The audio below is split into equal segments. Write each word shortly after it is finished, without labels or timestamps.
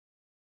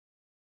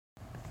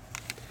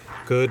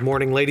Good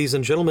morning, ladies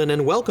and gentlemen,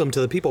 and welcome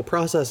to the People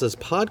Processes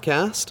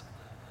podcast.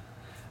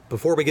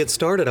 Before we get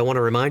started, I want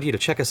to remind you to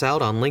check us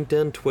out on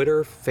LinkedIn,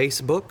 Twitter,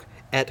 Facebook,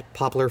 at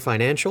Poplar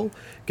Financial.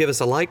 Give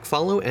us a like,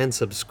 follow, and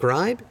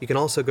subscribe. You can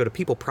also go to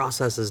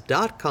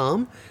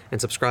peopleprocesses.com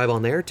and subscribe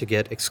on there to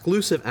get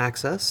exclusive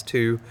access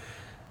to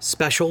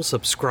special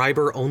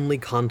subscriber-only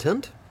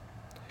content.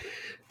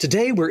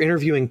 Today, we're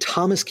interviewing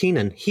Thomas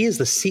Keenan. He is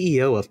the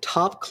CEO of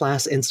Top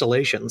Class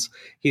Installations.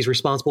 He's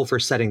responsible for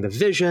setting the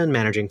vision,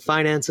 managing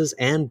finances,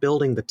 and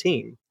building the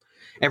team.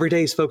 Every day,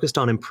 he's focused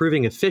on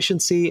improving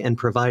efficiency and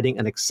providing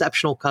an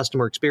exceptional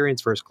customer experience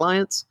for his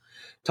clients.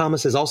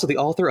 Thomas is also the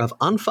author of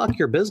Unfuck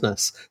Your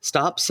Business.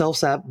 Stop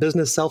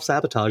business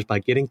self-sabotage by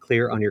getting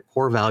clear on your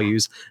core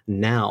values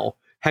now.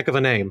 Heck of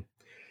a name.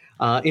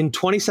 In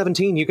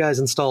 2017, you guys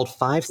installed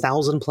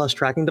 5,000 plus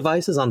tracking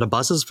devices onto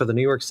buses for the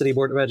New York City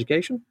Board of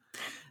Education.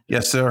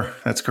 Yes, sir.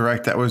 That's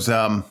correct. That was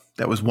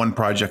one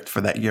project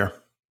for that year.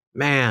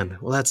 Man,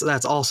 well,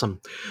 that's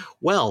awesome.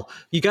 Well,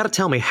 you got to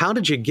tell me, how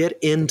did you get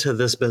into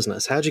this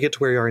business? How did you get to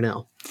where you are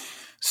now?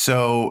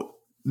 So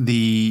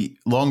the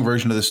long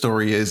version of the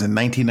story is in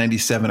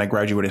 1997, I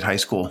graduated high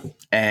school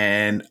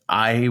and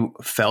I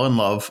fell in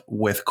love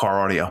with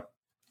car audio.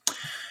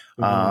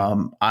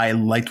 I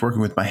liked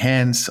working with my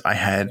hands. I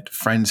had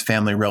friends,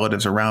 family,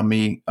 relatives around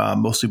me,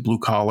 mostly blue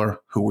collar,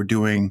 who were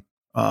doing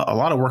a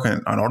lot of work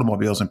on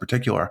automobiles in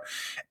particular.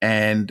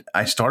 And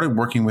I started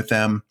working with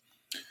them,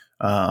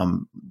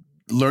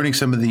 learning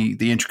some of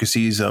the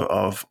intricacies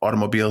of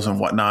automobiles and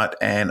whatnot.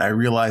 And I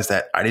realized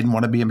that I didn't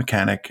want to be a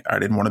mechanic. I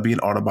didn't want to be an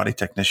auto body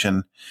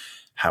technician.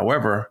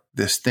 However,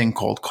 this thing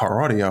called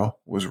car audio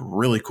was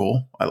really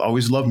cool. I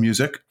always loved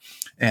music.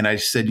 And I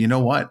said, you know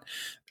what?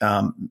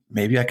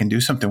 Maybe I can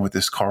do something with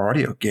this car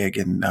audio gig.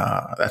 And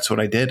that's what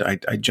I did.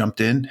 I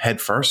jumped in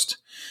head first.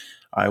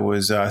 I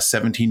was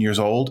 17 years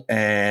old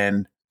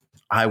and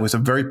I was a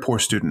very poor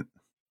student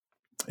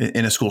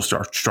in a school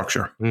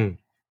structure.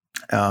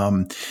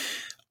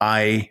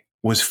 I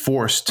was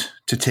forced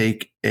to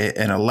take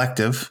an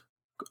elective.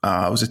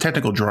 It was a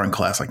technical drawing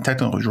class, like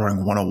technical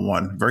drawing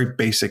 101, very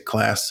basic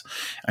class.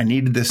 I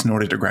needed this in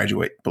order to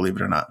graduate, believe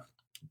it or not.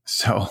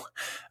 So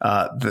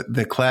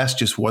the class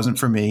just wasn't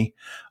for me.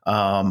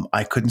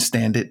 I couldn't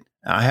stand it.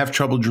 I have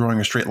trouble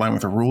drawing a straight line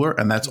with a ruler,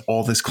 and that's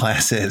all this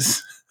class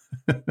is.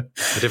 A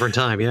different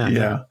time, yeah.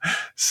 Yeah.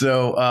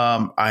 So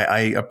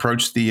I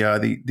approached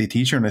the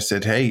teacher and I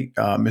said, "Hey,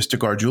 Mr.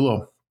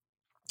 Gargiulo,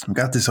 I've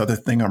got this other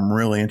thing I'm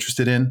really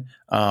interested in.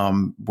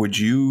 Would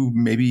you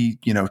maybe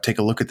take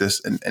a look at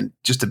this?" And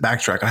just to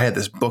backtrack, I had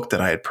this book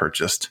that I had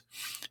purchased.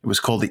 It was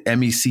called the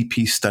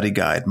MECP Study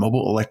Guide,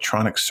 Mobile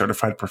Electronics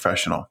Certified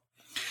Professional.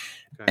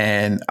 Okay.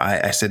 And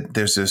I said,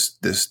 "There's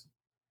this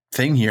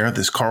thing here,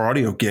 this car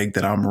audio gig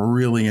that I'm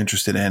really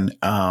interested in.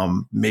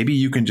 Maybe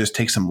you can just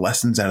take some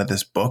lessons out of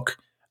this book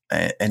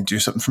and do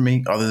something for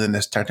me other than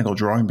this technical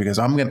drawing, because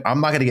I'm not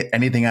going to get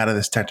anything out of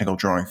this technical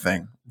drawing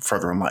thing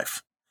further in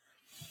life."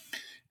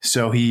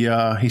 So he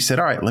said,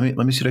 "All right, let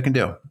me see what I can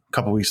do." A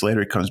couple of weeks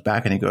later, he comes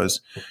back and he goes,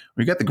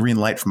 "We got the green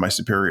light from my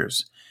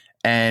superiors."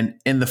 And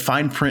in the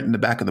fine print in the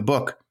back of the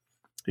book,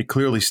 it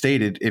clearly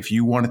stated, if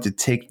you wanted to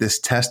take this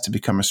test to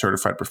become a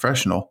certified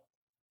professional,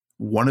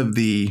 one of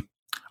the,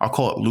 I'll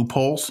call it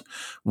loopholes,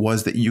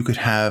 was that you could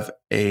have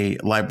a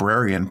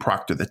librarian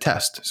proctor the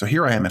test. So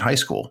here I am in high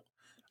school.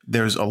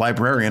 There's a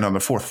librarian on the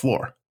fourth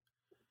floor.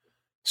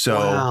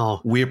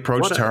 So we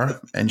approached her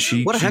and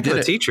she What a heck of a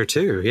it. teacher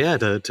too. Yeah,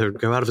 to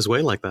go out of his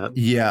way like that.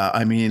 Yeah.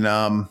 I mean,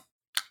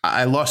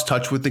 I lost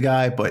touch with the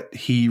guy, but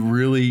he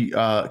really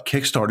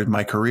kickstarted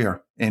my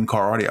career in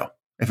car audio.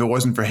 If it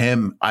wasn't for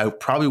him, I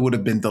probably would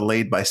have been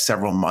delayed by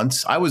several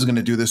months. I was going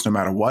to do this no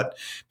matter what,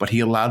 but he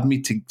allowed me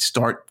to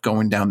start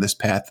going down this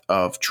path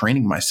of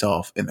training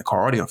myself in the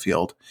car audio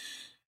field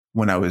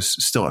when I was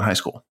still in high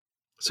school.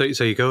 So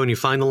you go and you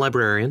find the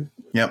librarian.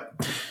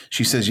 Yep.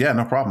 She says, "Yeah,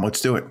 no problem.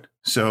 Let's do it."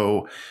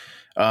 So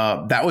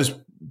that was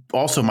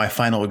also my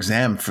final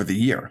exam for the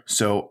year.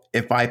 So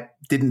if I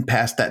didn't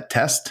pass that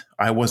test,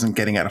 I wasn't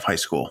getting out of high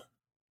school.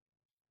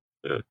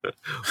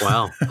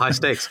 Wow. High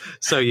stakes.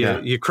 So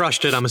you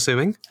crushed it, I'm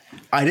assuming.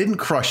 I didn't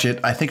crush it.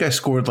 I think I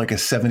scored like a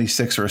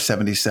 76 or a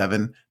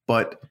 77,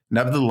 but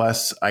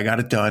nevertheless, I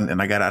got it done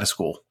and I got out of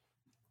school.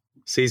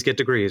 C's get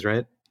degrees,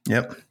 right?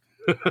 Yep.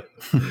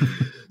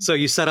 So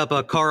you set up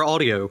a car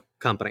audio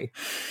company.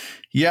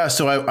 Yeah.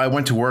 So I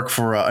went to work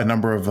for a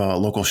number of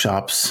local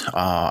shops.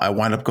 I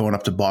wound up going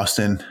up to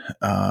Boston.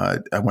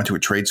 I went to a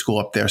trade school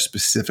up there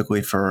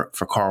specifically for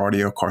car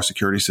audio, car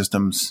security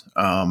systems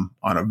on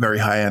a very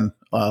high-end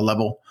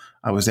level.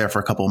 I was there for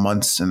a couple of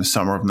months in the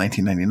summer of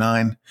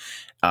 1999.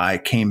 I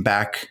came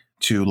back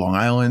to Long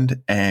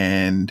Island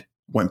and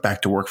went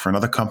back to work for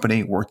another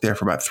company, worked there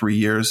for about 3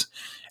 years.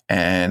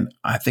 And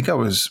I think I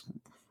was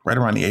right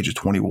around the age of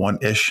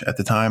 21-ish at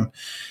the time.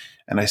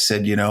 And I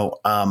said,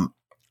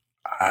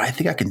 I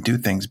think I can do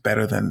things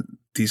better than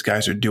these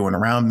guys are doing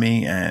around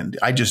me. And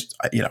I just,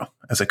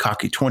 as a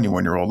cocky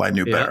 21-year-old, I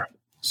knew better.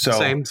 So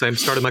same.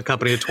 Started my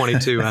company at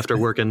 22 after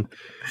working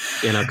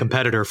in a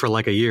competitor for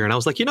like a year. And I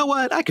was like, you know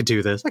what? I could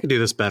do this. I could do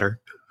this better.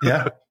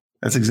 Yeah.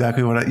 That's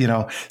exactly what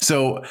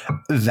so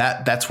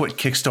that's what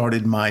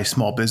kickstarted my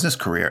small business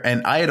career.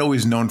 And I had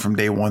always known from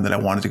day one that I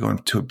wanted to go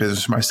into a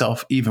business for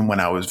myself, even when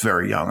I was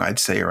very young. I'd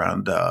say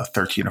around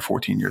 13 or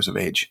 14 years of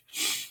age.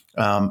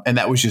 And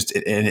that was just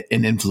an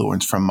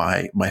influence from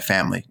my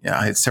family.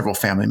 I had several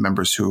family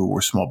members who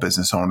were small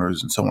business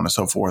owners and so on and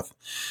so forth.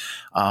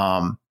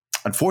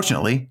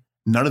 Unfortunately,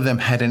 none of them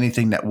had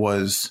anything that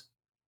was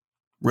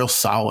real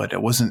solid.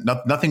 It wasn't,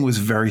 nothing was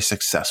very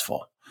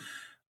successful,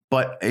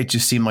 but it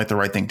just seemed like the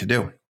right thing to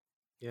do.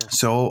 Yeah.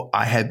 So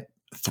I had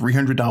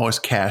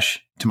 $300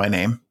 cash to my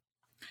name.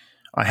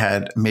 I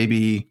had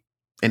maybe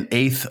an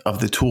eighth of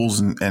the tools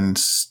and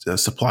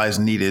supplies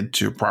needed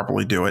to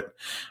properly do it.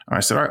 And I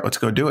said, all right, let's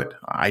go do it.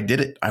 I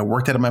did it. I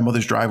worked out of my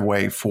mother's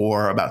driveway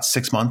for about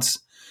 6 months.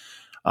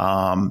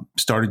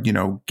 Started,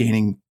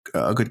 gaining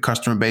a good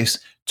customer base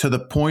to the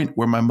point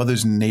where my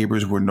mother's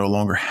neighbors were no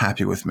longer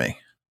happy with me.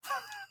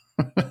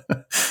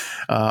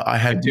 I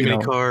had too many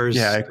cars.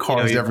 Yeah, I had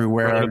cars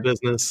everywhere.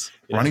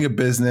 Running a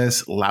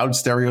business, loud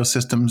stereo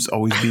systems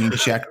always being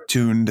checked,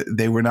 tuned.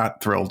 They were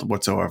not thrilled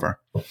whatsoever.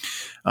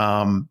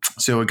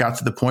 So it got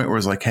to the point where it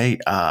was like, hey,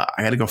 I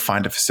got to go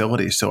find a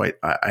facility. So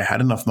I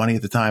had enough money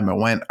at the time.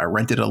 I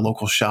rented a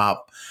local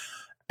shop.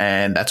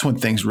 And that's when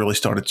things really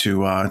started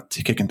to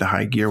kick into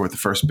high gear with the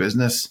first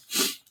business.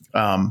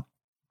 And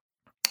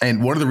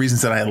one of the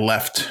reasons that I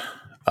left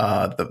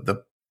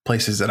the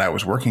places that I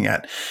was working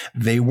at,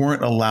 they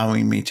weren't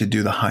allowing me to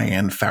do the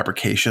high-end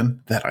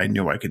fabrication that I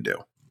knew I could do.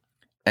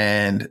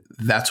 And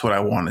that's what I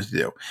wanted to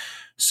do.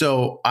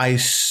 So I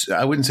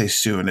wouldn't say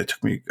soon. It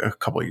took me a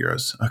couple of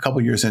years. A couple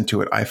of years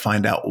into it, I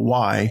find out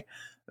why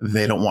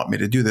they don't want me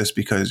to do this,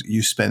 because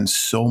you spend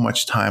so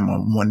much time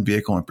on one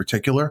vehicle in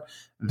particular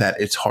that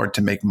it's hard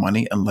to make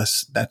money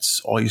unless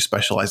that's all you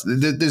specialize.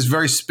 There's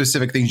very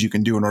specific things you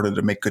can do in order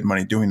to make good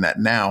money doing that.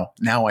 Now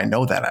I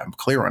know that. I'm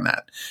clear on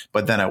that,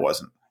 but then I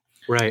wasn't.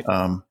 Right.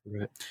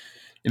 Right.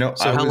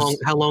 So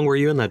how long were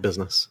you in that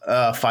business?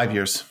 5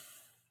 years.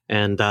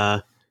 And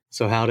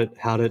so how did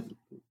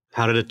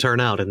it turn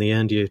out in the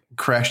end? You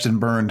crashed and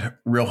burned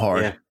real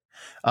hard.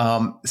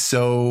 Yeah.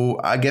 So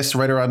I guess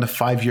right around the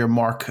 5-year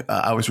mark,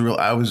 I was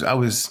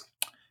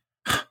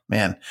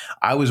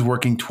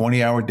working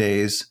 20-hour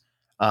days.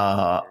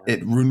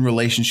 It ruined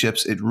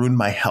relationships. It ruined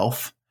my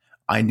health.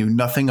 I knew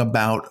nothing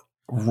about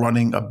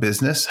running a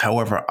business.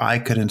 However, I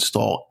could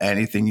install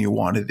anything you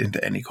wanted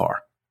into any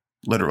car.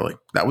 Literally.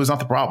 That was not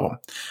the problem.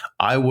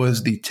 I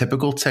was the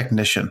typical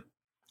technician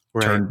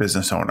turned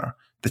business owner.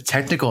 The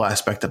technical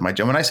aspect of my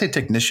job. When I say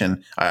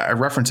technician, I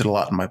reference it a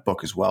lot in my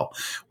book as well.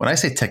 When I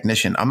say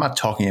technician, I'm not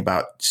talking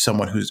about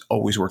someone who's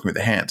always working with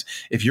the hands.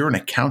 If you're an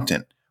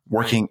accountant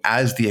working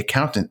as the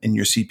accountant in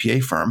your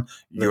CPA firm,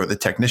 you're the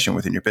technician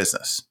within your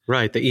business.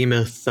 Right. The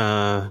E-Myth,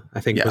 I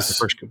think, was the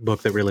first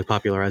book that really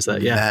popularized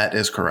that. Yeah, that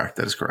is correct.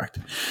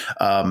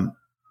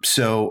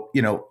 So,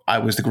 I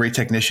was the great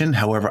technician.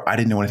 However, I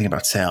didn't know anything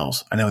about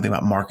sales. I didn't know anything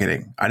about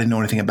marketing. I didn't know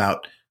anything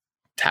about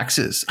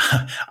taxes.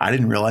 I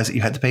didn't realize that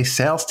you had to pay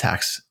sales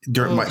tax.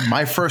 During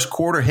my first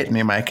quarter hit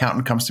me, my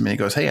accountant comes to me and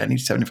he goes, hey, I need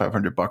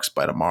 $7,500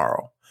 by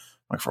tomorrow.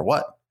 I'm like, for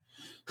what?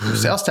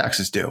 Sales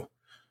taxes due.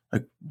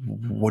 Like,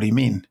 what do you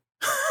mean?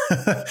 He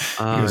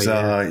goes,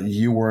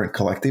 you weren't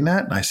collecting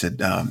that? And I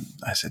said,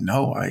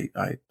 no,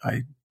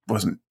 I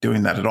wasn't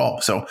doing that at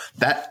all. So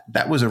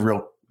that was a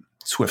real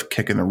swift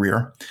kick in the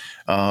rear.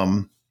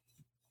 Hard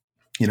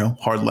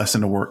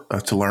lesson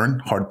to learn,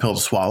 hard pill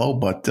to swallow,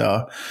 but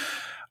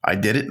I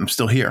did it. I'm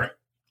still here.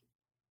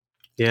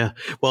 Yeah.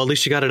 Well, at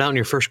least you got it out in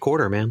your first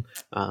quarter, man.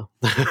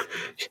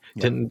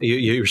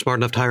 You were smart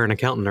enough to hire an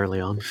accountant early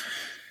on.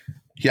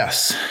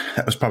 Yes.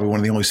 That was probably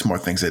one of the only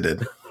smart things I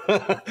did.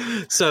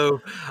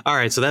 So, all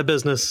right. So that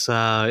business,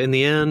 in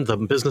the end, the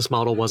business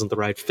model wasn't the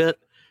right fit.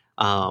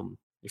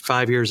 You're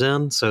 5 years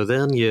in. So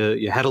then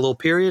you had a little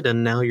period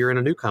and now you're in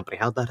a new company.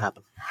 How'd that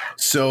happen?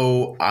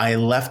 So I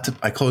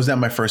closed down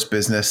my first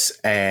business,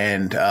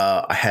 and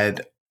I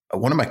had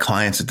one of my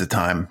clients at the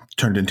time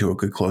turned into a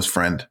good close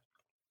friend,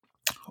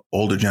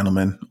 older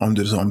gentleman, owned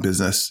his own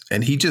business.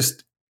 And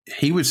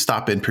he would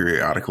stop in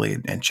periodically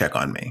and check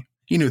on me.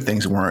 He knew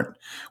things weren't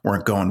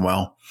going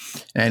well.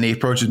 And he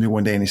approaches me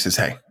one day and he says,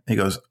 hey, he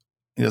goes,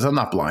 I'm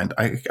not blind.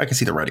 I can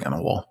see the writing on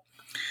the wall.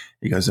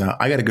 He goes,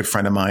 I got a good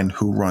friend of mine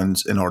who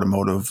runs an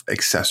automotive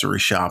accessory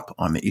shop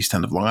on the east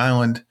end of Long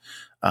Island.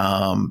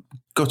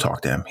 Go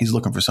talk to him. He's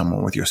looking for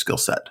someone with your skill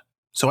set.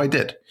 So I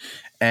did.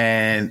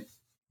 And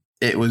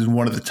it was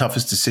one of the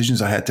toughest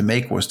decisions I had to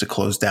make, was to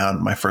close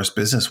down my first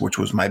business, which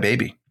was my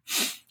baby.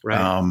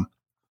 Right.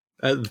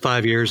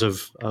 5 years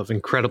of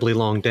incredibly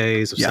long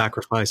days of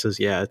sacrifices.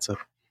 Yeah.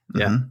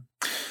 Mm-hmm.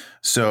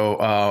 So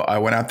I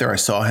went out there, I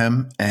saw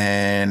him,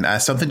 and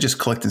something just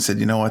clicked and said,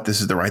 you know what,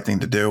 this is the right thing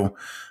to do.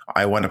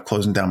 I wound up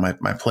closing down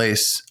my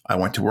place. I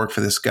went to work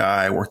for this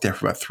guy. I worked there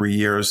for about 3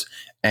 years.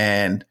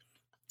 And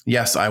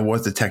yes, I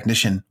was the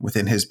technician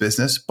within his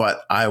business,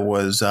 but I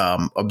was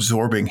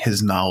absorbing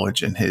his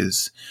knowledge and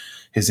his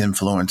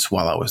influence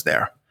while I was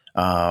there.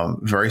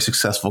 Very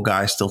successful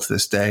guy still to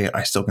this day.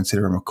 I still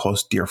consider him a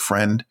close, dear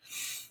friend.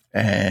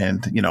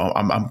 And,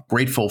 I'm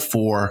grateful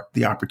for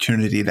the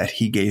opportunity that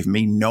he gave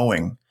me,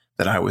 knowing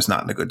that I was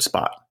not in a good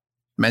spot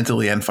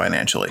mentally and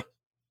financially.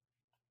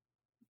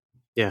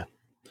 Yeah.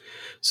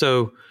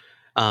 So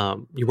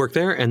you work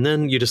there, and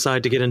then you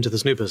decide to get into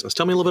this new business.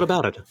 Tell me a little bit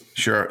about it.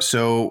 Sure.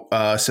 So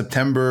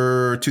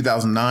September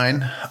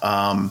 2009,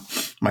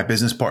 my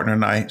business partner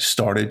and I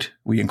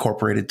we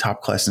incorporated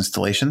Top Class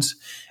Installations,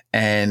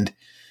 and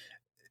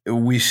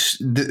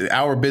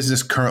our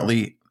business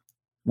currently,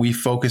 we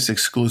focus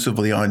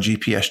exclusively on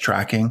GPS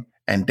tracking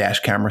and dash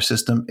camera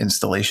system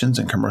installations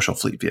in commercial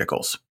fleet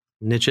vehicles.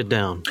 Niche it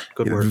down.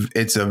 Good word.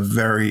 It's a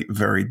very,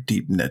 very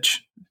deep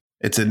niche.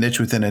 It's a niche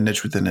within a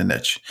niche within a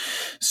niche.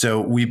 So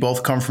we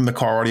both come from the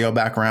car audio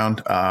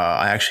background.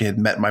 I actually had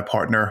met my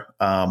partner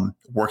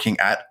working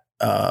at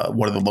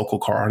one of the local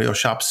car audio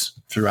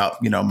shops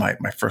throughout,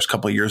 my first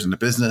couple of years in the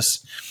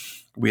business.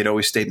 We had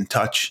always stayed in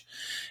touch,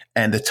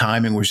 and the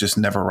timing was just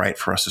never right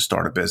for us to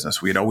start a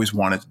business. We had always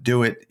wanted to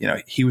do it.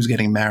 He was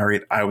getting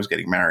married. I was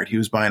getting married. He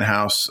was buying a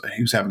house.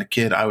 He was having a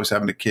kid. I was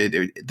having a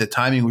kid. The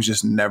timing was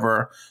just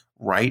never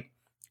right.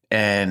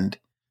 And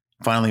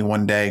finally,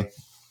 one day,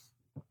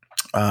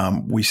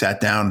 we sat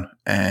down,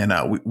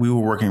 and we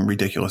were working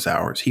ridiculous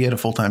hours. He had a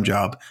full-time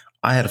job.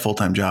 I had a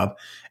full-time job,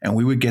 and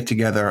we would get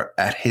together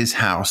at his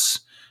house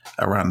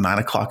around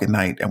 9:00 at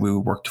night, and we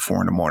would work to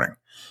 4 a.m.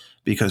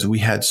 because we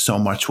had so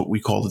much what we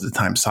called at the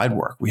time side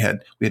work. We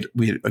had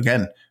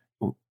again,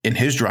 in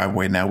his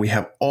driveway now, we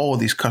have all of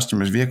these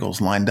customers' vehicles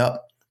lined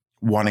up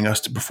wanting us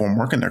to perform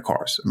work in their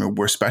cars. I mean,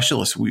 we're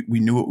specialists. We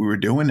knew what we were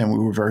doing, and we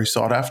were very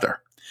sought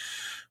after,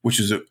 which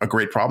is a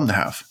great problem to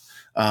have.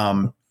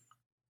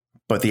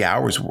 But the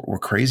hours were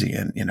crazy.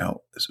 And,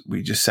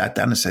 we just sat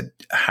down and said,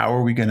 how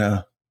are we going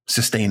to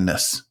sustain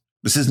this?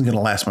 This isn't going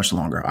to last much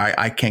longer.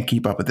 I can't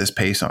keep up at this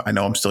pace. I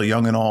know I'm still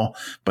young and all,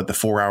 but the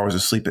 4 hours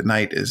of sleep at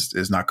night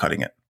is not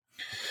cutting it.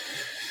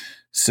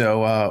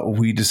 So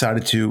we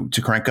decided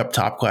to crank up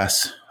Top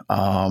Class,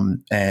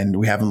 and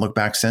we haven't looked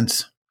back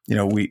since.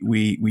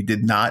 We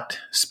did not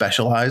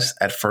specialize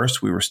at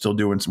first. We were still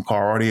doing some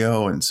car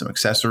audio and some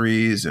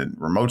accessories and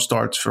remote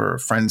starts for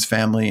friends,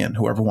 family, and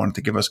whoever wanted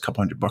to give us a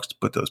couple $100 to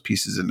put those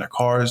pieces in their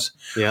cars.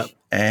 Yeah.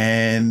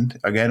 And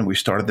again, we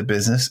started the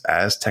business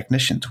as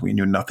technicians. We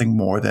knew nothing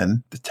more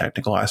than the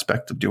technical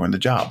aspect of doing the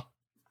job.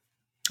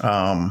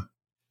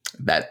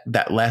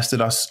 That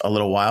lasted us a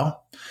little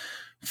while.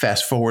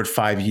 Fast forward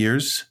 5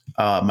 years,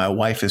 my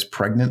wife is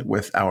pregnant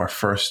with our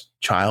first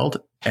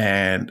child,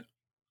 and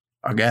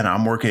again,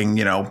 I'm working,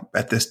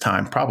 at this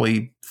time,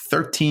 probably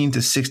 13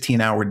 to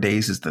 16 hour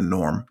days is the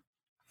norm.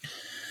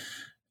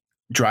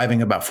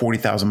 Driving about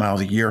 40,000 miles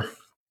a year.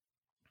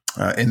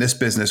 In this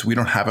business, we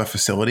don't have a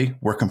facility.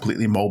 We're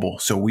completely mobile.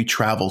 So we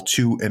travel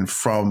to and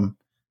from,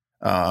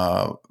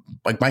 my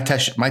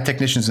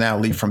technicians now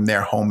leave from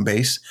their home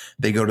base.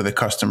 They go to the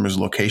customer's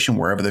location,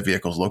 wherever the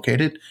vehicle is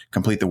located,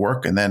 complete the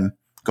work, and then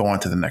go on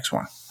to the next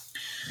one.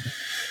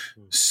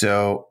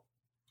 So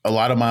a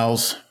lot of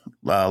miles,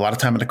 a lot of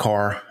time in the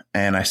car.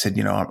 And I said,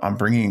 I'm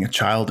bringing a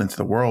child into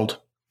the world,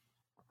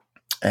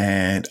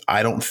 and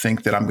I don't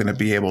think that I'm going to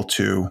be able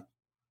to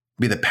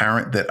be the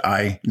parent that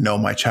I know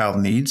my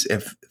child needs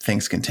if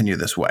things continue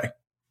this way.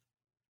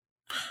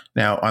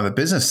 Now, on the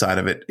business side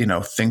of it,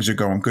 things are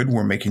going good.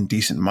 We're making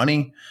decent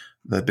money.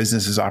 The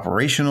business is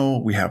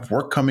operational. We have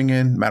work coming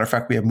in. Matter of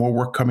fact, we have more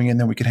work coming in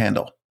than we could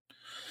handle.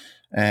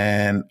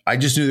 And I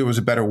just knew there was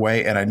a better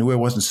way, and I knew I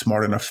wasn't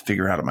smart enough to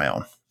figure it out on my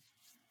own.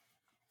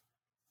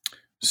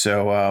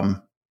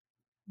 So,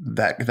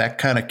 that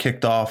kind of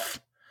kicked off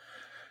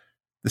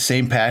the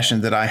same passion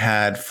that I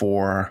had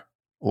for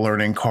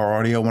learning car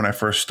audio when I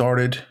first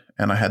started.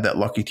 And I had that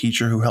lucky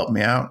teacher who helped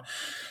me out.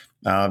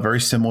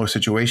 Very similar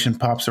situation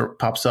pops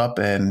up,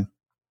 and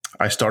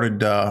I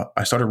started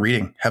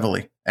reading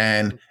heavily.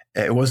 And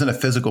it wasn't a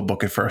physical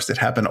book at first. It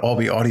happened to all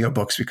be audio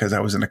books because I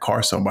was in the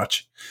car so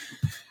much.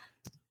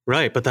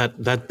 Right. But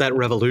that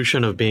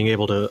revolution of being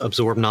able to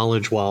absorb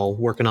knowledge while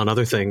working on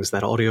other things,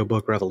 that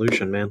audiobook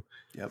revolution, man.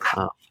 Yep.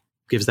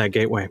 Gives that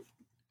gateway.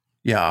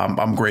 Yeah,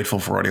 I'm grateful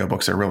for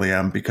audiobooks. I really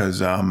am,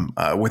 because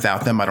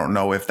without them, I don't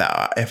know if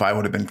I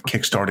would have been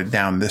kickstarted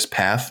down this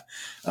path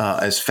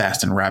as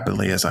fast and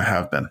rapidly as I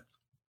have been.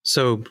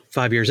 So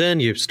 5 years in,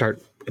 you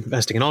start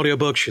investing in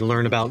audiobooks. You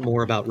learn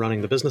more about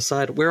running the business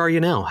side. Where are you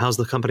now? How's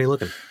the company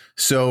looking?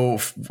 So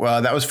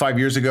that was 5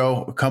 years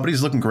ago. The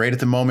company's looking great at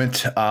the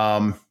moment.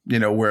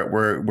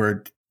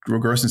 We're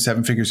grossing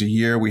 7 figures a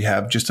year. We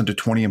have just under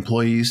 20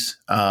 employees.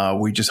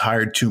 We just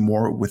hired 2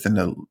 more within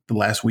the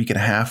last week and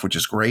a half, which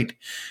is great.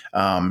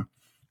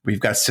 We've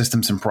got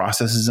systems and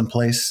processes in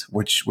place,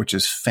 which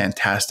is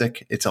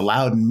fantastic. It's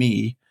allowed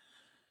me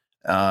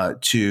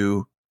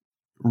to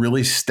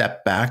really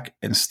step back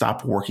and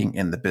stop working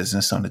in the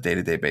business on a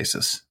day-to-day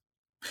basis.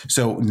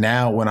 So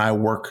now when I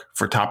work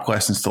for Top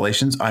Class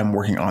Installations, I'm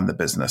working on the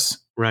business.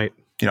 Right.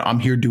 I'm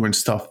here doing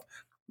stuff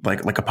like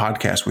a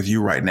podcast with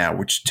you right now,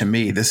 which to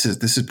me, this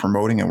is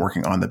promoting and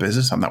working on the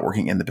business. I'm not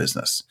working in the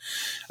business.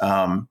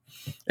 And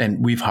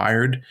we've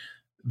hired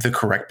the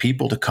correct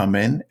people to come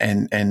in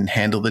and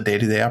handle the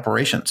day-to-day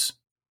operations.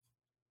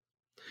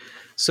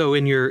 So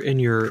in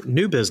your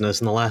new business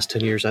in the last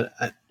 10 years,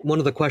 one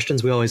of the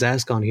questions we always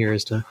ask on here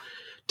is to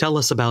tell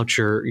us about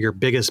your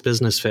biggest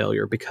business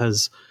failure,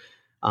 because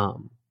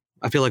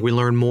I feel like we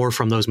learn more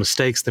from those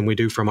mistakes than we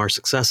do from our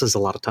successes a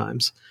lot of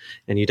times.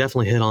 And you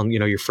definitely hit on,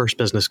 your first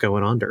business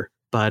going under.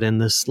 But in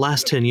this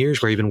last 10 years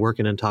where you've been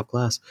working in Top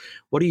Class,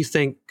 what do you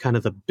think kind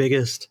of the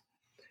biggest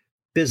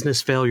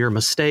business failure,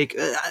 mistake,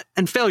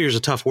 and failure is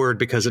a tough word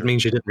because it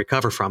means you didn't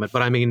recover from it.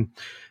 But I mean,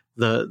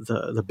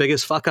 the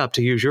biggest fuck up,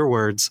 to use your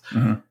words,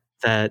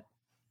 that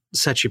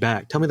set you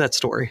back. Tell me that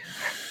story.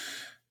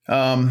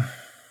 That's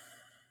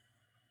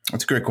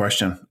a great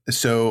question.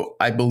 So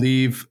I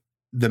believe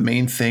the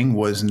main thing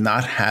was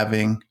not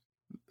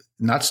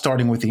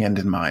starting with the end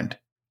in mind.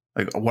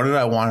 Like, what did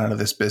I want out of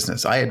this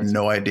business? I had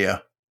no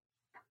idea.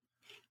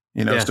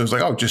 So it was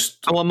like,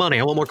 I want money.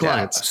 I want more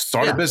clients.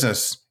 Start a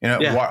business.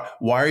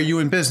 Why are you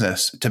in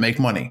business? To make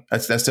money.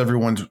 That's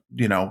everyone's,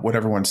 what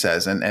everyone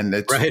says. And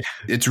it's, right.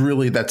 It's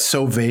really, that's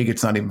so vague.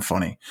 It's not even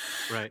funny.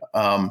 Right.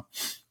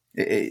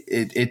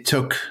 It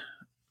took,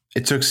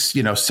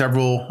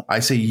 several, I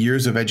say,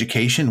 years of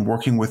education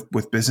working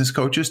with business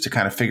coaches to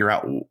kind of figure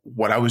out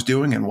what I was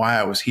doing and why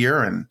I was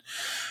here, and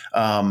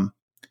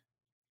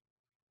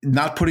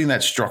not putting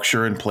that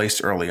structure in place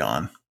early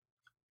on,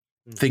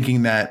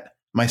 thinking that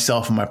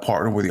myself and my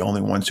partner were the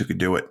only ones who could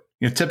do it.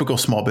 Typical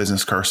small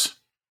business curse.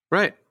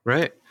 Right.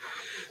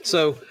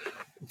 So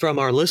from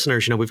our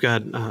listeners, we've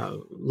got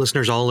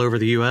listeners all over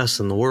the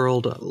U.S. and the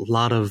world, a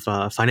lot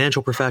of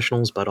financial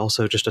professionals, but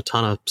also just a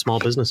ton of small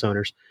business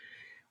owners.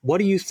 What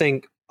do you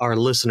think our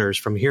listeners,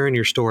 from hearing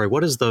your story,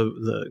 what is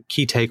the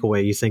key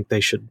takeaway you think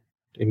they should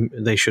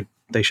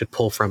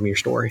pull from your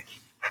story?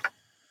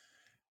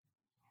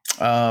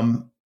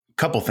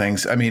 Couple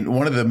things. I mean,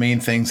 one of the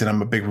main things that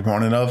I'm a big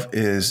proponent of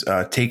is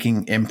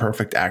taking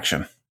imperfect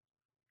action.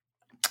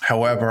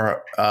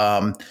 However,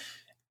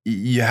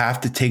 you have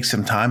to take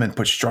some time and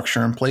put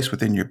structure in place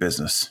within your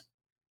business.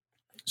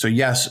 So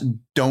yes,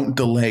 don't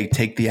delay,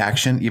 take the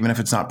action, even if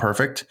it's not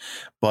perfect,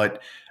 but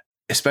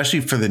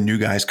especially for the new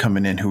guys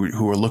coming in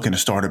who are looking to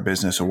start a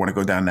business or want to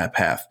go down that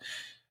path.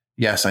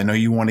 Yes, I know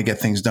you want to get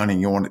things done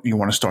and you want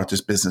to start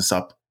this business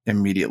up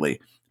immediately,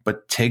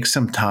 but take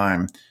some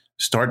time.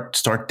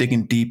 Start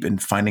digging deep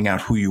and finding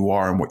out who you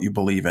are and what you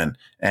believe in.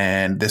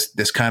 And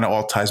this kind of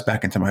all ties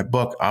back into my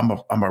book. I'm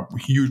a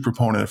huge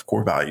proponent of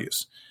core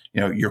values.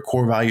 Your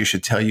core values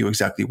should tell you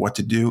exactly what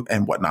to do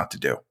and what not to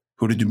do,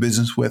 who to do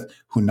business with,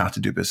 who not to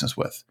do business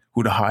with,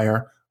 who to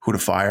hire, who to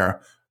fire,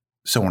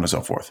 so on and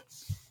so forth.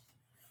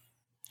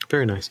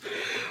 Very nice.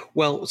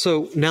 Well,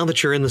 so now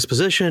that you're in this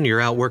position,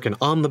 you're out working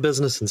on the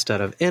business instead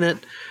of in it.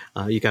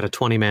 You got a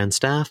 20-man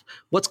staff.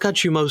 What's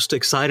got you most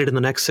excited in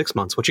the next 6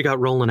 months? What you got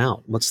rolling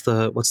out? What's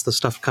the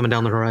stuff coming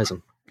down the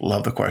horizon?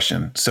 Love the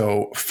question.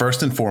 So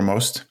first and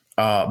foremost,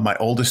 my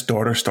oldest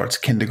daughter starts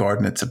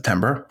kindergarten in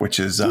September, which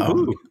is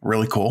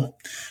really cool.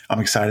 I'm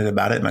excited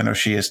about it, and I know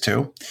she is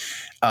too.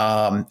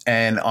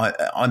 And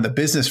on the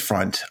business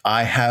front,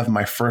 I have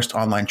my first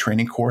online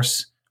training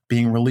course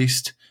being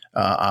released.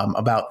 I'm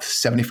about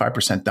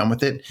 75% done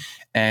with it.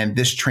 And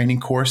this training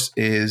course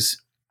it's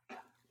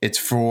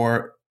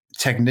for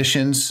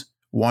technicians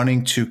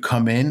wanting to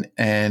come in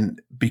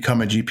and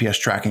become a GPS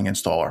tracking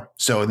installer.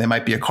 So they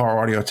might be a car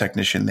audio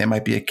technician. They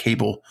might be a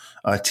cable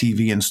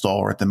TV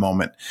installer at the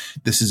moment.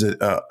 This is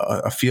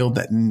a field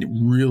that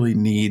really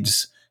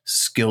needs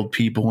skilled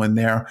people in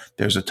there.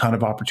 There's a ton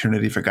of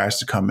opportunity for guys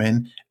to come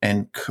in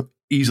and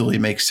easily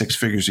make 6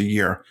 figures a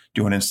year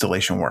doing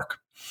installation work.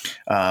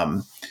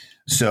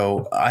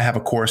 So I have a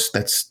course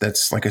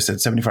that's like I said,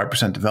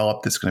 75%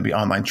 developed. It's going to be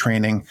online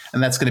training,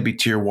 and that's going to be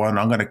tier 1.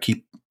 I'm going to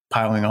keep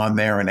piling on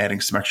there and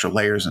adding some extra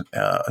layers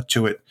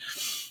to it,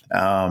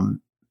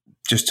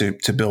 just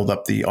to build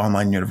up the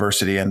online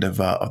university end of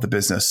the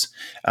business.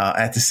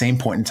 At the same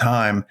point in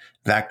time,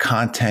 that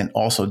content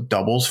also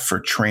doubles for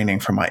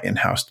training for my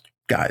in-house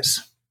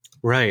guys.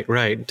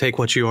 Right. Take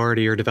what you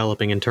already are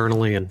developing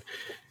internally and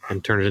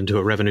turn it into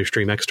a revenue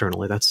stream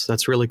externally.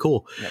 That's really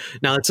cool. Yep.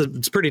 Now it's a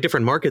pretty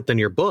different market than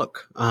your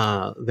book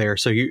there.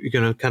 So you're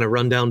going to kind of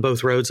run down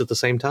both roads at the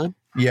same time?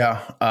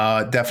 Yeah,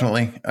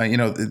 definitely.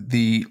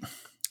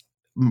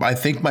 I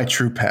think my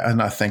true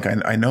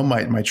I know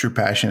my true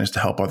passion is to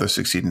help others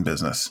succeed in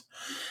business.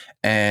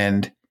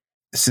 And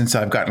since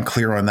I've gotten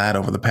clear on that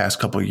over the past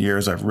couple of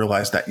years, I've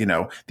realized that,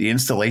 the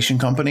installation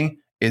company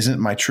isn't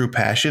my true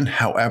passion.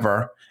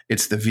 However,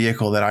 it's the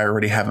vehicle that I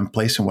already have in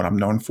place and what I'm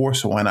known for.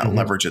 So why not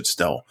leverage it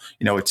still?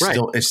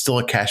 It's still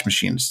a cash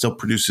machine. It still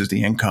produces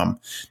the income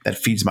that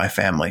feeds my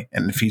family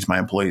and feeds my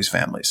employees'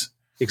 families.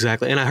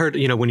 Exactly. And I heard,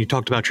 when you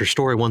talked about your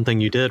story, one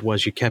thing you did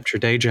was you kept your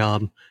day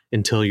job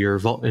until your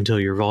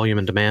volume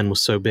and demand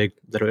was so big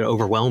that it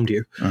overwhelmed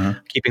you.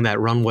 Keeping that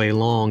runway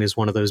long is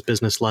one of those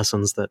business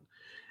lessons that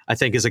I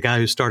think, as a guy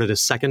who started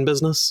his second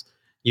business,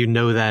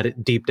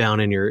 that deep down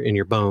in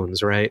your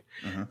bones, right?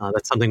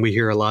 That's something we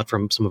hear a lot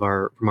from some of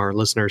our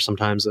listeners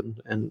sometimes,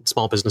 and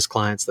small business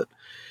clients, that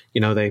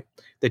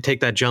they take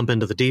that jump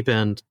into the deep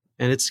end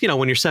And it's,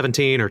 when you're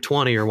 17 or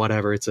 20 or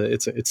whatever, it's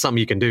something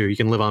you can do. You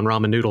can live on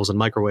ramen noodles and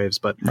microwaves,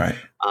 but, Right.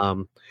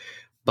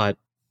 But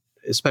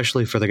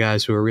especially for the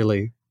guys who are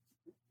really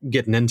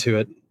getting into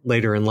it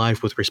later in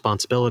life with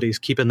responsibilities,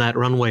 keeping that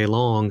runway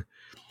long.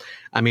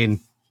 I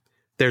mean,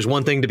 there's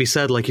one thing to be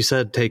said, like you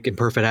said, take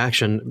imperfect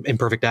action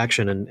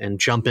and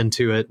jump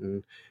into it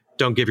and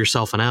don't give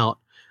yourself an out.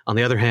 On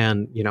the other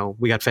hand,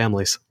 we got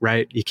families,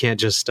 right? You can't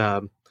just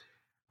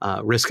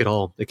risk it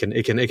all. It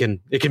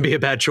can be a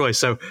bad choice.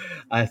 So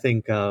I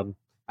think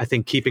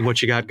keeping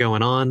what you got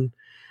going on,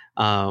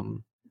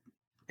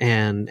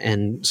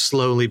 and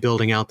slowly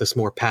building out this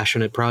more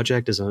passionate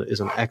project is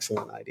an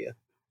excellent idea.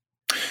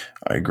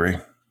 I agree.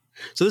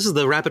 So this is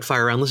the rapid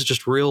fire round. This is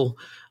just real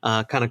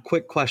kind of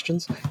quick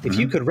questions. If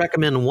you could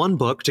recommend one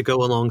book to go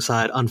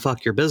alongside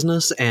Unfuck Your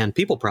Business and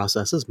People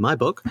Processes, my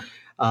book,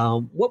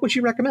 what would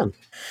you recommend?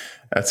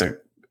 That's a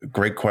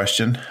great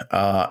question.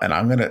 And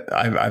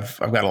I've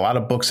got a lot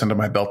of books under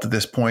my belt at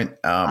this point.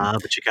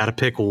 But you got to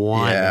pick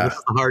one. Yeah,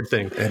 That's the hard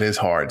thing. It is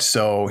hard.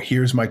 So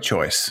here's my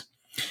choice.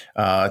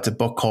 It's a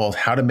book called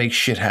How to Make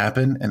Shit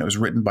Happen, and it was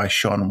written by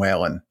Sean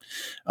Whalen.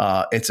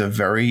 It's a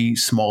very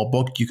small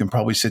book. You can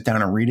probably sit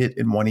down and read it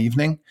in one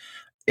evening.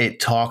 It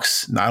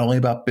talks not only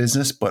about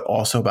business, but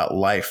also about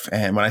life.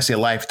 And when I say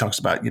life, it talks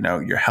about,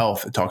 your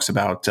health. It talks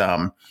about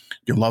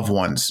your loved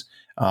ones,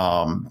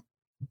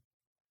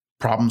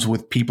 problems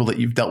with people that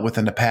you've dealt with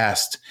in the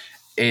past.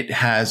 It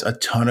has a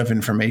ton of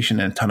information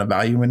and a ton of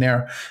value in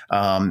there.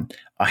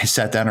 I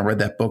sat down and read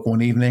that book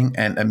one evening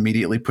and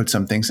immediately put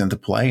some things into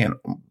play, and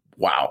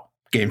wow,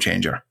 game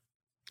changer.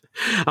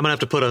 I'm gonna have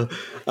to put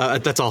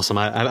that's awesome.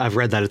 I've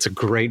read that. It's a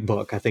great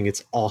book. I think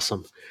it's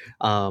awesome.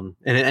 And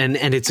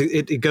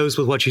it goes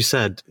with what you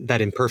said,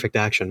 that imperfect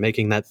action,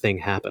 making that thing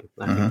happen.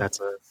 I think that's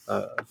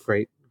a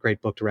great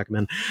book to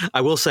recommend.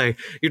 I will say,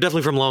 you're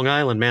definitely from Long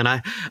Island,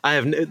 man.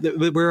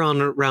 We're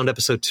on around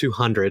episode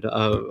 200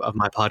 of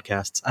my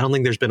podcasts. I don't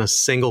think there's been a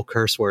single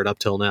curse word up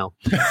till now.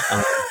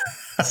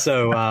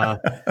 So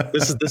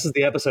this is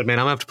the episode, man.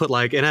 I'm gonna have to put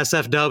like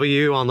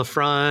NSFW on the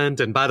front.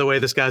 And by the way,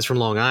 this guy's from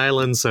Long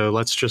Island, so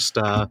let's just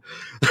I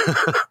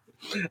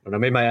don't know.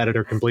 Maybe my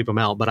editor can bleep him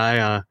out, but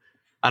I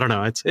don't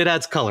know. It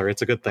adds color.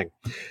 It's a good thing.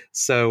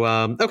 So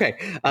okay,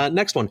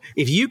 next one.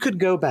 If you could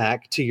go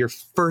back to your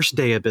first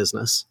day of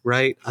business,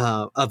 right,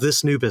 of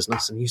this new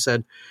business, and you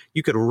said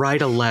you could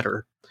write a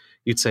letter,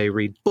 you'd say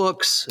read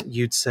books,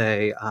 you'd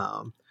say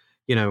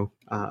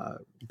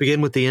begin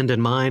with the end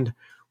in mind.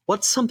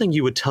 What's something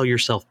you would tell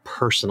yourself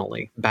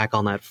personally back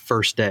on that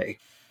first day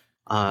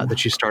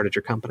that you started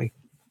your company?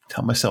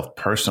 Tell myself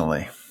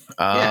personally.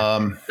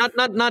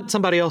 Not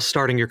somebody else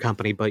starting your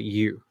company, but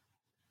you.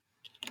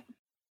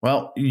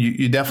 Well,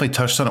 you definitely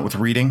touched on it with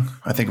reading.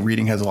 I think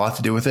reading has a lot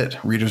to do with it.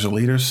 Readers are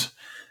leaders.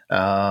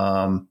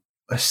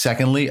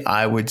 Secondly,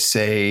 I would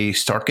say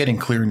start getting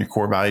clear on your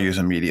core values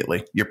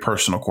immediately, your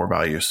personal core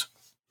values.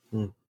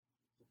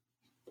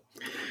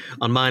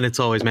 On mine, it's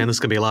always, man, this is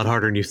going to be a lot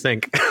harder than you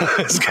think.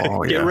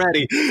 Get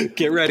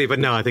ready. But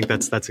no, I think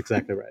that's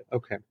exactly right.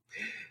 Okay.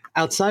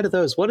 Outside of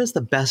those, what is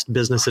the best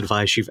business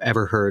advice you've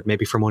ever heard,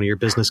 maybe from one of your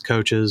business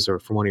coaches or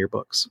from one of your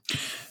books?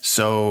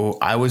 So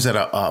I was at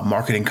a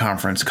marketing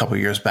conference a couple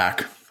of years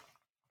back,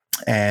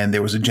 and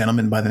there was a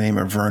gentleman by the name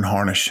of Vern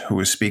Harnish who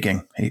was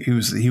speaking. He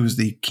was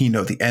the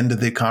keynote, the end of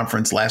the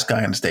conference, last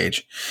guy on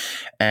stage.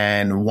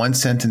 And one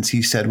sentence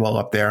he said while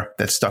up there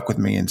that stuck with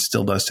me and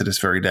still does to this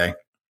very day.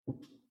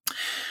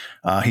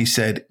 He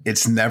said,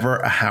 "It's never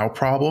a how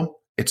problem.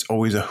 It's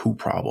always a who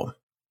problem."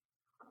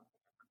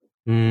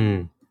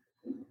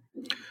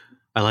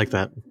 I like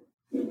that.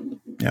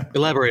 Yeah.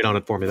 Elaborate on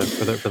it for me, then,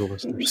 for the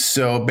listeners.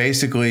 So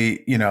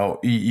basically,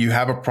 you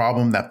have a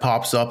problem that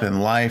pops up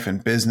in life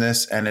and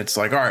business, and it's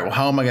like, all right, well,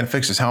 how am I going to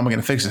fix this? How am I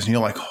going to fix this? And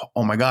you're like,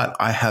 oh my God,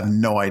 I have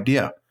no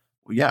idea.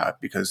 Well, yeah,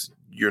 because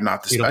you're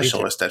not the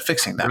specialist at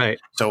fixing that. Right.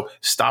 So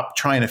stop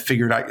trying to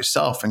figure it out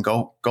yourself and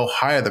go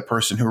hire the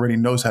person who already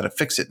knows how to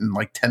fix it in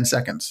like 10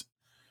 seconds.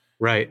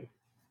 Right.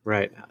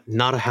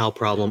 Not a how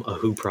problem, a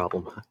who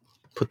problem.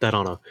 Put that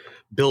on a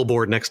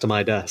billboard next to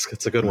my desk.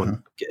 It's a good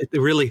one. It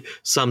really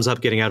sums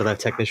up getting out of that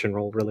technician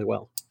role really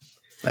well.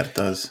 That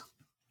does.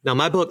 Now,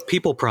 my book,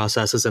 People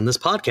Processes, and this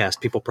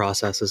podcast, People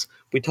Processes,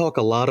 we talk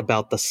a lot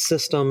about the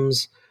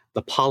systems,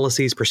 the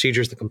policies,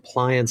 procedures, the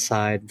compliance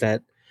side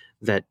that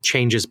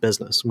changes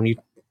business. When you're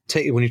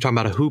talking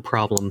about a who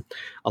problem,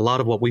 a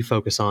lot of what we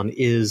focus on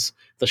is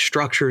the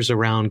structures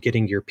around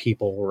getting your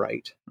people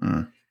right.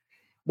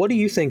 What do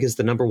you think is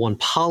the number one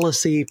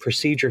policy,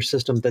 procedure,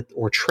 system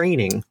or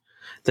training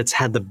that's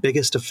had the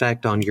biggest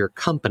effect on your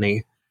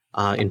company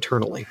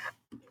internally?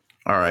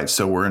 All right.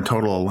 So we're in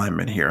total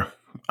alignment here.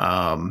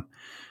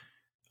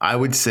 I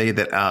would say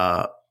that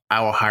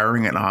our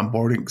hiring and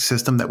onboarding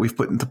system that we've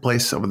put into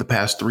place over the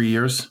past 3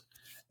 years,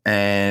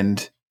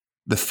 and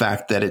the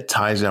fact that it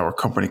ties our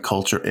company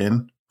culture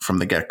in from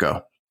the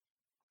get-go.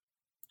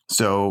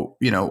 So,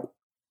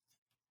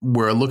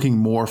 we're looking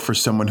more for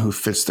someone who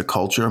fits the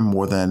culture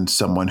more than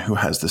someone who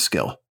has the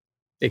skill.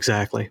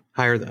 Exactly.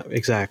 Hire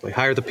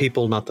the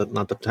people, not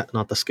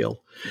the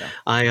skill.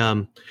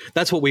 Yeah.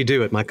 That's what we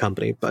do at my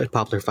company, at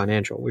Popular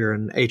Financial. We're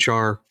an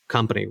HR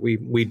company.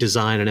 We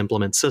design and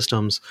implement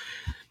systems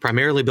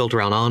primarily built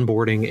around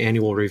onboarding,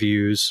 annual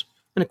reviews,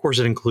 and of course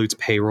it includes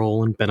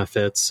payroll and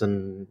benefits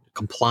and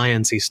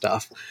compliance-y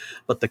stuff.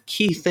 But the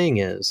key thing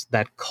is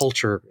that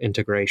culture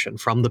integration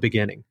from the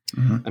beginning.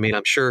 Mm-hmm. I mean,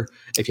 I'm sure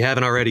if you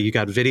haven't already, you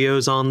got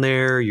videos on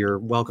there, you're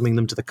welcoming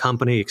them to the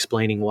company,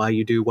 explaining why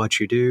you do what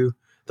you do.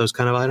 Those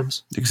kind of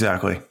items?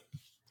 Exactly.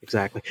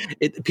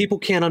 People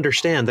can't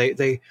understand.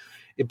 It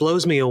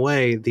blows me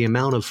away the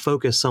amount of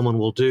focus someone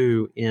will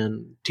do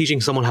in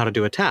teaching someone how to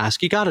do a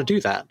task. You got to do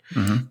that,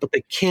 mm-hmm. but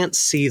they can't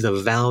see the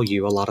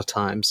value a lot of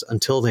times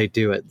until they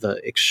do it.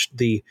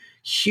 The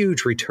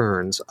huge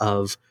returns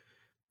of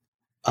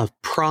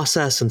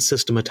process and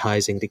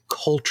systematizing the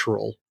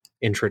cultural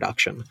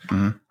introduction.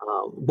 Mm-hmm.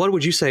 What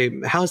would you say?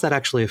 How has that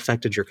actually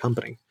affected your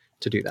company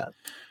to do that?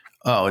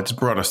 Oh, it's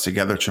brought us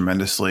together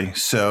tremendously.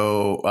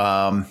 So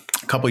a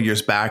couple of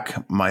years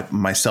back,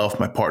 myself,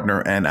 my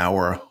partner, and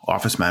our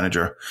office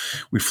manager,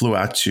 we flew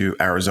out to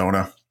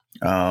Arizona.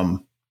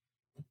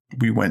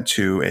 We went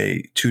to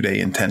a 2-day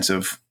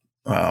intensive,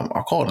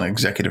 I'll call it an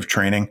executive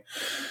training.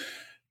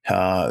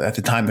 At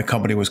the time, the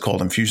company was called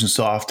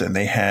Infusionsoft, and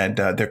they had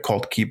they're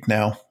called Keep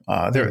now.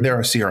 They're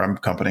a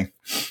CRM company,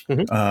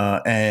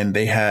 mm-hmm. And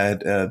they had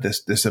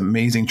this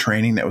amazing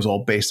training that was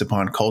all based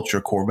upon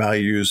culture, core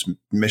values,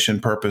 mission,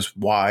 purpose,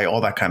 why,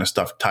 all that kind of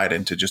stuff tied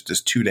into just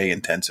this 2-day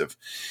intensive.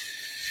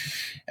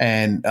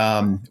 And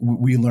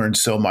we learned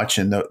so much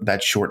in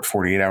that short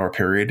 48-hour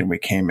period, and we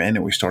came in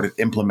and we started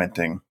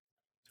implementing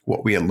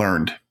what we had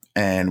learned,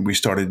 and we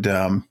started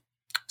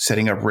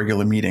setting up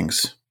regular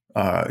meetings.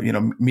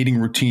 Meeting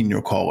routine,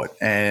 you'll call it.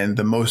 And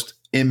the most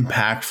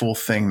impactful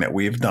thing that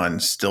we've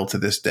done still to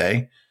this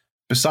day,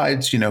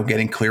 besides,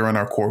 getting clear on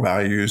our core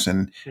values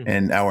and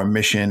our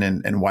mission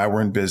and why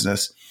we're in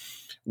business,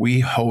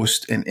 we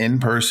host an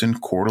in-person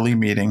quarterly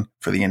meeting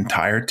for the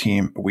entire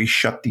team. We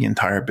shut the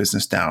entire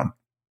business down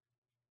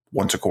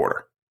once a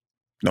quarter.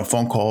 No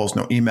phone calls,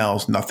 no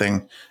emails,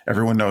 nothing.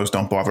 Everyone knows,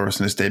 don't bother us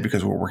in this day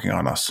because we're working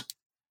on us.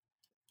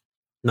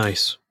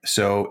 Nice.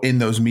 So in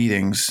those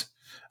meetings,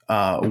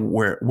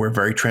 we're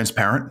very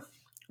transparent.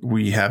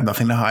 We have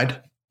nothing to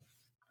hide.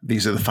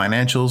 These are the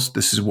financials.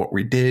 This is what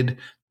we did.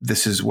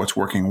 This is what's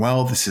working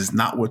well. This is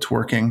not what's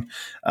working.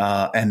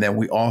 And then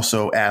we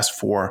also ask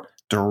for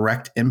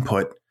direct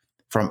input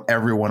from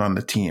everyone on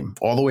the team,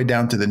 all the way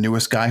down to the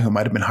newest guy who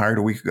might have been hired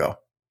a week ago.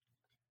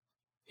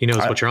 He knows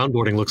what your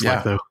onboarding looks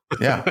like, though.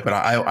 Yeah, but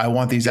I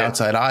want these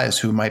outside eyes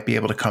who might be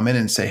able to come in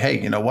and say,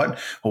 hey, you know what?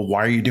 Well,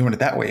 why are you doing it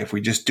that way? If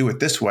we just do it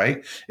this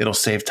way, it'll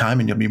save time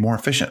and you'll be more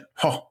efficient.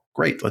 Oh,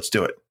 great. Let's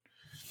do it.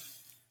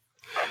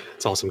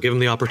 It's awesome. Give them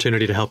the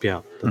opportunity to help you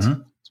out. That's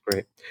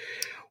great.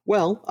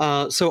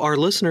 Well, so our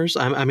listeners,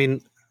 I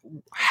mean,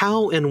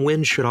 how and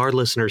when should our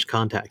listeners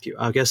contact you?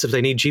 I guess if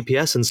they need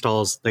GPS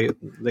installs, they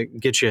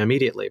get you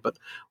immediately. But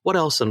what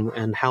else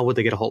and how would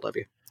they get a hold of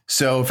you?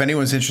 So if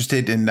anyone's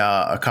interested in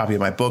a copy of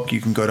my book, you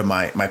can go to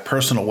my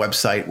personal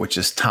website, which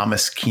is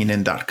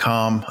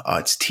thomaskeenan.com.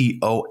 It's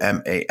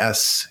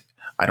TOMAS.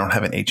 I don't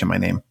have an H in my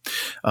name.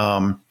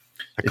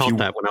 I caught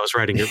that when I was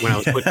writing it, when I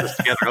was putting this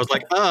together. I was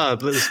like,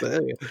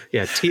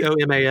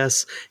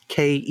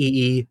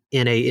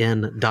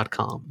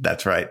 TOMASKEENAN.com.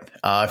 That's right.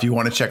 If you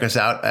want to check us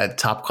out at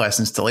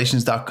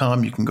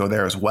topclassinstallations.com, you can go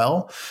there as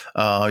well.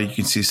 You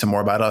can see some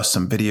more about us,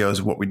 some videos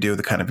of what we do,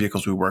 the kind of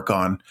vehicles we work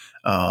on,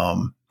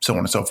 so on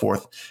and so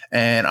forth.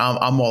 And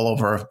I'm all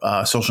over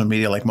social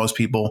media like most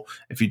people.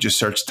 If you just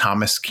search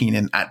Thomas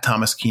Keenan, at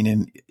Thomas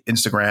Keenan,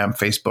 Instagram,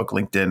 Facebook,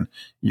 LinkedIn,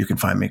 you can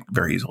find me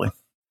very easily.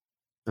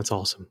 That's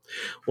awesome.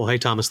 Well, hey,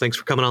 Thomas, thanks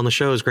for coming on the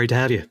show. It's great to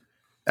have you.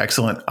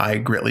 Excellent. I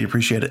greatly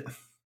appreciate it.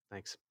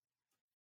 Thanks.